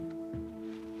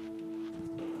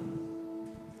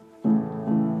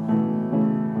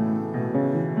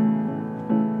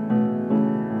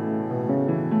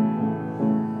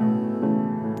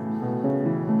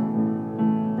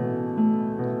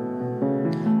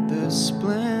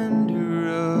splendor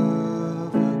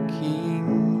of a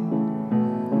king,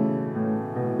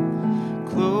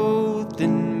 clothed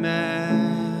in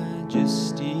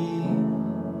majesty.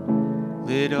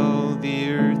 Let all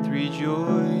the earth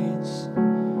rejoice,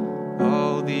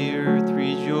 all the earth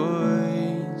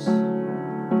rejoice.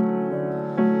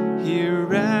 He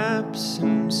wraps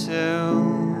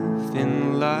himself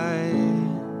in light,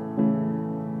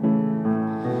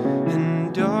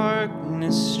 and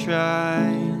darkness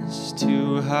tries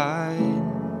to hide,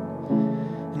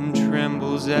 and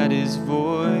trembles at his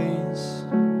voice,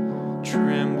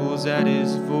 trembles at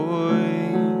his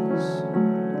voice.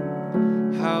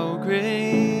 How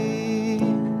great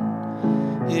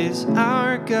is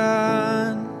our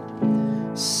God?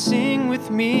 Sing with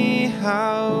me,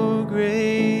 how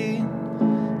great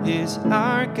is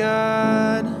our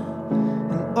God,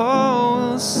 and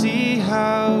all will see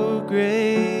how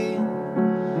great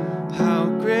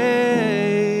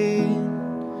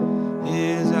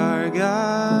is our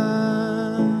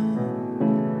God.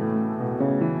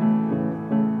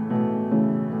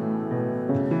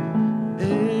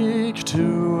 Age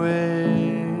to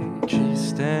age he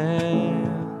stands,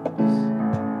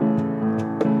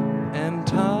 and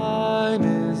time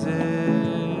is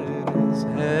in his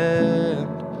hand,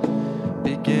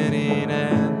 beginning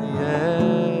and the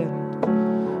end,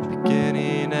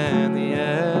 beginning and the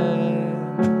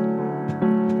end.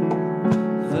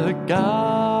 The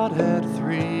Godhead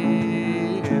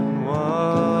three in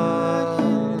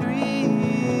one,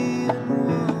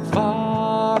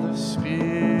 Father,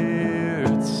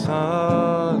 Spirit,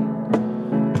 Son,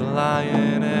 the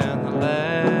Lion and the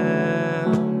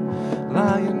Lamb,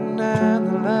 Lion and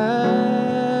the Lamb.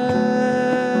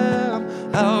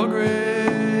 How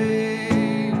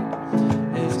great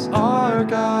is our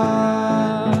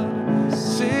God?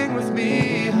 Sing with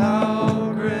me,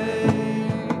 how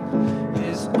great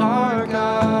is our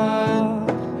God?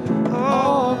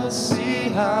 All will see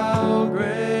how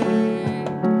great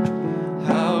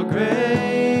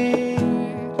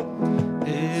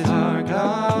is our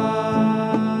God.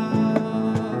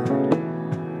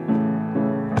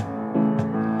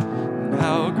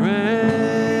 How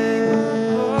great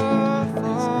is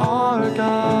our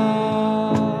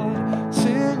God?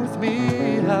 Sing with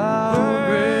me, how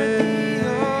great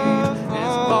is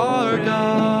our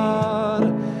God?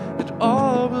 And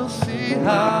all will see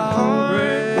how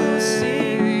great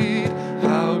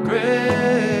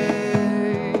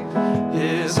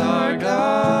is our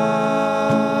God.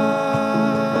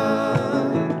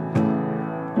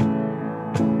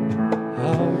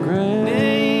 How great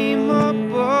Name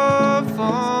above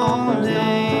all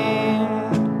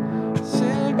names,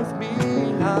 Sing with me,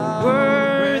 how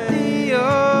worthy great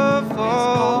of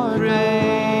all is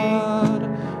praise. our God,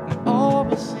 and all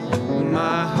will see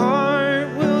My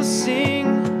heart will sing,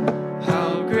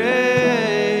 how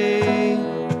great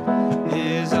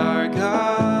is our God.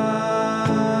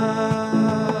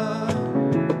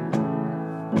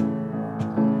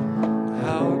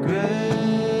 how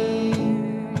great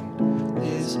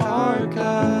Is our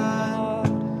God.